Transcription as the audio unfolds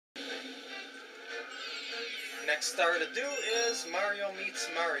next star to do is Mario Meets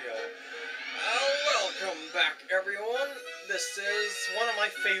Mario. Welcome back, everyone. This is one of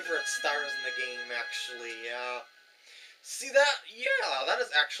my favorite stars in the game, actually. See that? Yeah, that is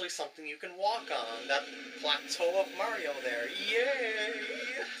actually something you can walk on. That plateau of Mario there. Yay!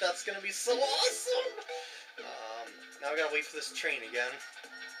 That's gonna be so awesome! Now we gotta wait for this train again.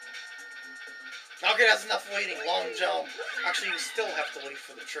 Okay, that's enough waiting. Long jump. Actually, you still have to wait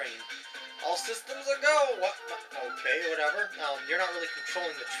for the train. All systems are go! What? Okay, whatever. You're not really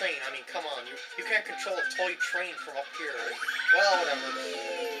controlling the train. I mean, come on. You can't control a toy train from up here. Well, whatever.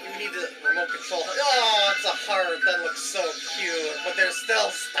 You need the remote control. Oh, it's a heart. That looks so cute. But there's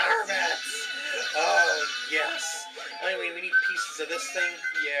still star bits. Oh, yes. Anyway, we need pieces of this thing.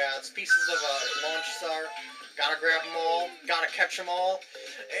 Yeah, it's pieces of a launch star. Gotta grab them all. Gotta catch them all.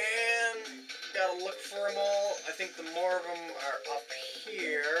 And gotta look for them all. I think the more of them are up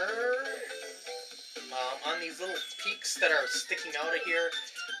here. On these little peaks that are sticking out of here.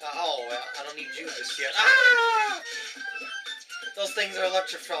 I don't need you just yet. Ah! Those things are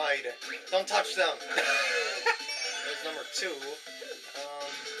electrified. Don't touch them. There's number 2.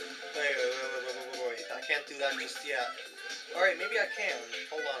 Wait. I can't do that just yet. Alright, maybe I can.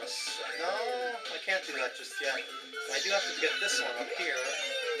 Hold on a sec. No, I can't do that just yet. I do have to get this one up here.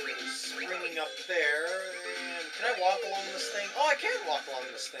 Springing up there. And can I walk along this thing? Oh, I can walk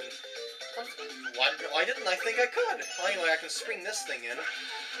along this thing. Why didn't I think I could? Well, anyway, I can spring this thing in,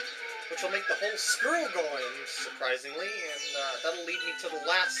 which will make the whole screw go in, surprisingly, and that'll lead me to the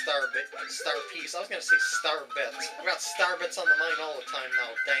last star piece. I was gonna say star bits. I've got star bits on the mind all the time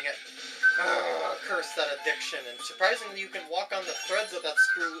now, dang it. Curse that addiction. And surprisingly, you can walk on the threads of that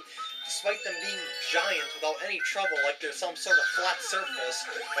screw, despite them being giant without any trouble, like there's some sort of flat surface.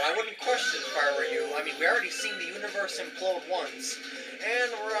 But I wouldn't question if I were you. I mean, we already seen the universe implode once.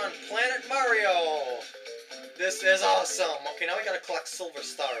 And we're on Planet Mario! This is awesome! Okay, now we gotta collect silver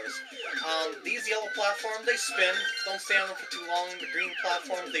stars. These yellow platforms, they spin. Don't stay on them for too long. The green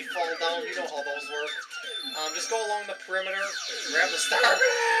platforms, they fall down. You know how those work. Just go along the perimeter, grab the star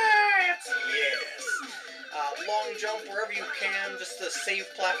bits! Yes! Long jump wherever you can, just to save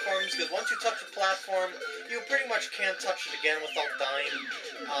platforms, because once you touch a platform, you pretty much can't touch it again without dying,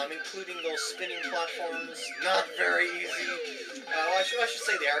 including those spinning platforms. Not very easy. I should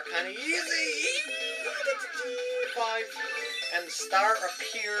say they are kind of easy. 5. And the star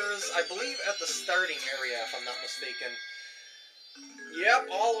appears, I believe, at the starting area, if I'm not mistaken.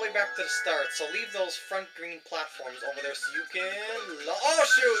 Yep, all the way back to the start. So leave those front green platforms over there so you can... Oh,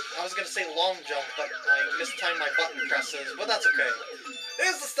 shoot! I was going to say long jump, but I mistimed my button presses, but that's okay.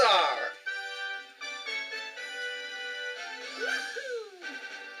 There's the star!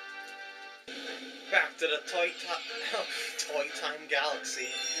 Back to the Toy Time Galaxy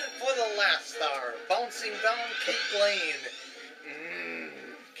for the last star. Bouncing down Cake Lane.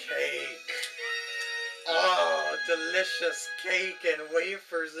 Cake. Oh, delicious cake and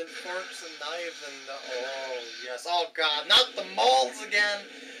wafers and forks and knives and oh yes, oh god, not the malls again!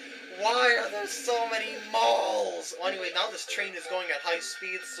 Why are there so many malls? Well, anyway, now this train is going at high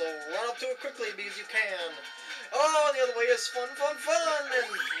speed, so run up to it quickly because you can. Oh, the other way is fun! And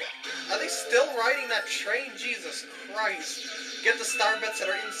are they still riding that train? Jesus Christ! Get the star bits that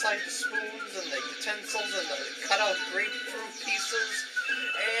are inside the spoons and the utensils and the cut-out grapefruit pieces.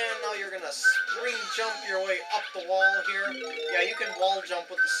 And now you're gonna spring jump your way up the wall here. Yeah, you can wall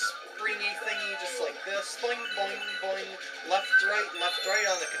jump with the springy thingy just like this. Boing, boing, boing. Left, right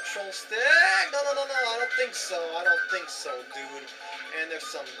on the control stick. No, I don't think so. Dude. And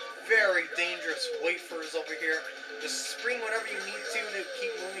there's some very dangerous wafers over here. Just spring whatever you need to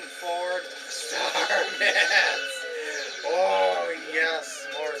keep moving forward. Star bits! Oh, yes.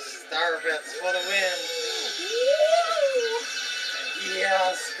 More star bits for the win.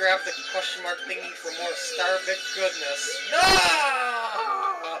 Yes, grab the question mark thingy for more star bit goodness. No!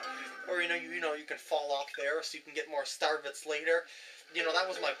 Or you can fall off there so you can get more star bits later. You know, that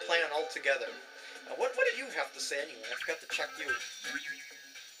was my plan altogether. What did you have to say anyway? I forgot to check you.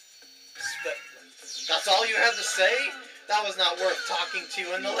 That's all you had to say? That was not worth talking to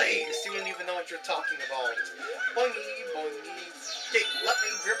you in the least. You wouldn't even know what you're talking about. Boingy, boingy. Okay, let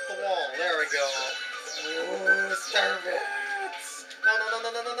me grip the wall. There we go. Ooh, star bits. No.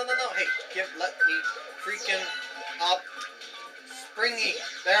 Hey, let me freaking up. Springy.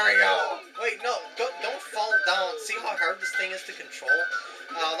 There we go. Wait, no, don't fall down. See how hard this thing is to control?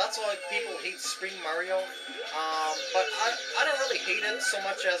 That's why people hate Spring Mario. But I don't really hate it so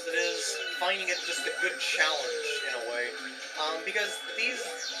much as it is finding it just a good challenge in a way. Because these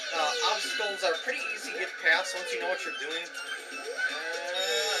obstacles are pretty easy to get past once you know what you're doing.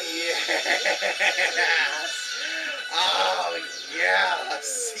 Yes! Oh,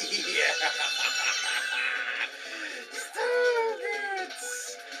 yes! Yeah! Starbits!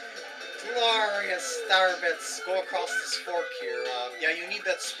 Glorious Starbits! Go across this fork here. Yeah, you need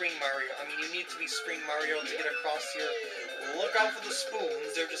that Spring Mario. I mean, you need to be Spring Mario to get across here. Look out for the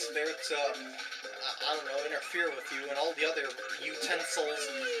spoons. They're just there to, I don't know, interfere with you and all the other utensils.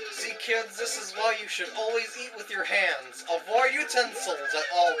 See, kids, this is why you should always eat with your hands. Avoid utensils at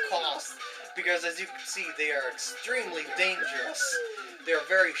all costs. Because as you can see, they are extremely dangerous. They are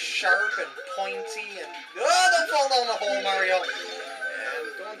very sharp and pointy and... Oh, don't fall down the hole, Mario!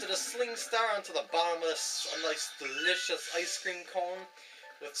 And go into the Sling Star onto the bottom of this nice, delicious ice cream cone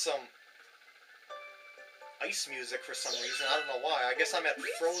with some ice music for some reason. I don't know why. I guess I'm at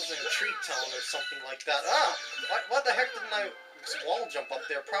Frozen Treat Town or something like that. Ah! What the heck didn't I wall jump up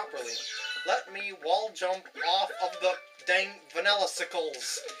there properly? Let me wall jump off of the dang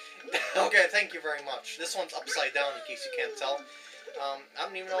vanillasicles. Okay, thank you very much. This one's upside down in case you can't tell. I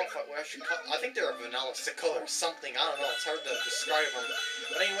don't even know if I should cut. I think they're a vanillasicle or something. I don't know. It's hard to describe them.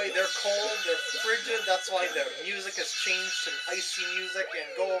 But anyway, they're cold. They're frigid. That's why their music has changed to icy music. And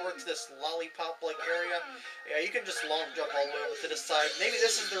go over to this lollipop-like area. Yeah, you can just long jump all the way over to this side. Maybe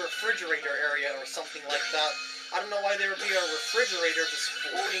this is the refrigerator area or something like that. I don't know why there would be a refrigerator just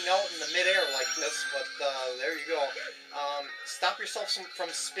floating out in the midair like this, but there you go. Stop yourself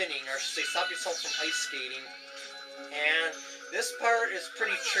from spinning, or I should say stop yourself from ice skating. And this part is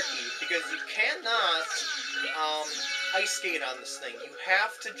pretty tricky, because you cannot ice skate on this thing. You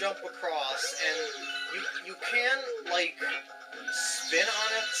have to jump across, and you can, like, spin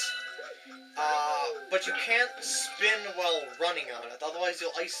on it. But you can't spin while running on it, otherwise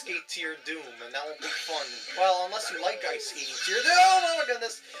you'll ice skate to your doom, and that won't be fun. Well, unless you like ice skating to your doom, oh my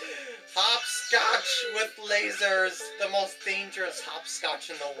goodness! Hopscotch with lasers, the most dangerous hopscotch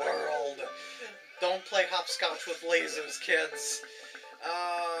in the world. Don't play hopscotch with lasers, kids.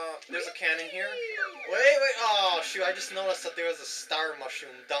 There's a cannon here. Wait, oh shoot, I just noticed that there was a star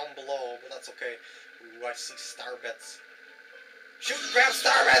mushroom down below, but that's okay. Ooh, I see star bits. Shoot, grab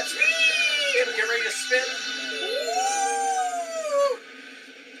Starbits! And get ready to spin. Woo!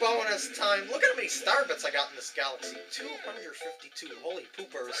 Bonus time. Look at how many Starbits I got in this galaxy. 252. Holy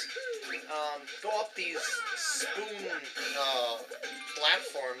poopers. Go up these spoon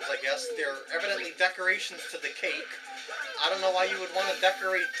platforms, I guess. They're evidently decorations to the cake. I don't know why you would want to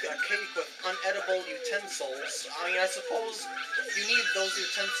decorate a cake with unedible utensils. I mean, I suppose you need those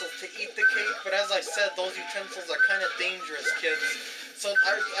utensils to eat the cake, but as I said, those utensils are kind of dangerous, kids. So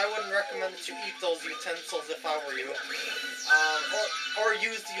I wouldn't recommend that you eat those utensils if I were you. Or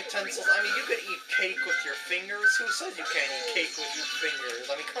use the utensils. I mean, you could eat cake with your fingers. Who says you can't eat cake with your fingers?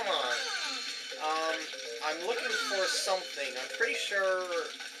 I mean, come on. I'm looking for something. I'm pretty sure...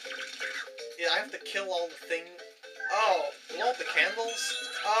 Yeah, I have to kill all the things. Oh, blow up the candles?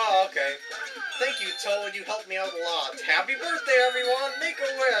 Oh, okay. Thank you, Toad. You helped me out a lot. Happy birthday, everyone! Make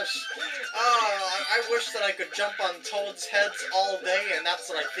a wish! I wish that I could jump on Toad's heads all day, and that's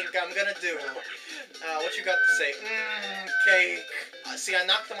what I think I'm gonna do. What you got to say? Cake. See, I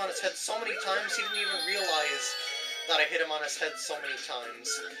knocked him on his head so many times, he didn't even realize that I hit him on his head so many times.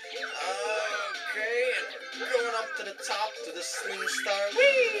 Okay, and going up to the top to the Sling Star.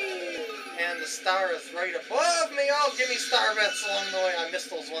 Whee! And the star is right above me. Oh, give me star bits along the way. I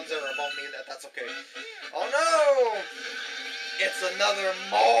missed those ones that were above me. That's okay. Oh no! It's another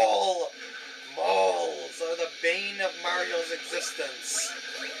mole! Moles are the bane of Mario's existence.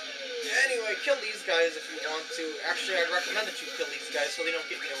 Anyway, kill these guys if you want to. Actually, I'd recommend that you kill these guys so they don't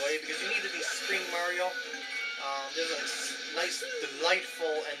get in your way, because you need to be Spring Mario. There's a nice,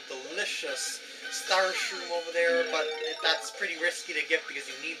 delightful, and delicious star shroom over there, but that's pretty risky to get because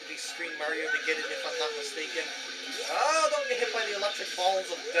you need to be Spring Mario to get it, if I'm not mistaken. Oh, don't get hit by the electric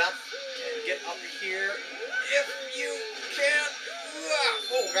balls of death. And get up here if you can.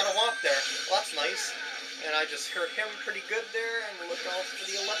 Oh, got a whomp there. Well, that's nice. And I just hurt him pretty good there, and look out for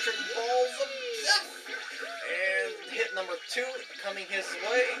the electric balls of death. And hit number 2 coming his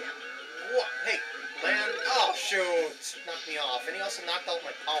way. What? Hey, land. Oh, shoot. Knocked me off. And he also knocked out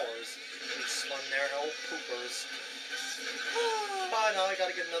my powers. And he spun there. Oh, poopers. Oh, now I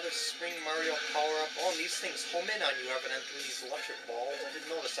gotta get another Spring Mario power-up. Oh, and these things home in on you, evidently, these electric balls. I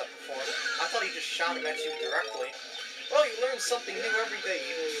didn't notice that before. I thought he just shot them at you directly. Well, you learn something new every day.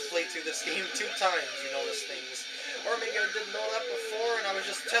 Even when you play through this game 2 times, you notice things. Or maybe I didn't know that before, and I was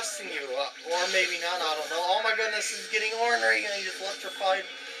just testing you. Or maybe not, I don't know. Oh my goodness, he's getting ornery, and he's electrified.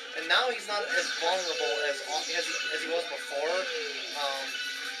 And now he's not as vulnerable as he was before.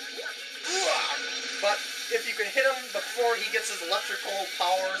 But if you can hit him before he gets his electrical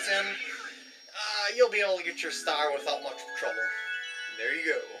powers in, You'll be able to get your star without much trouble. There you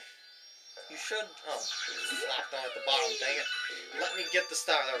go. You should... Oh, flopped down at the bottom, dang it. Let me get the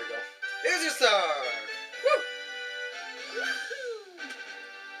star. There we go. Here's your star!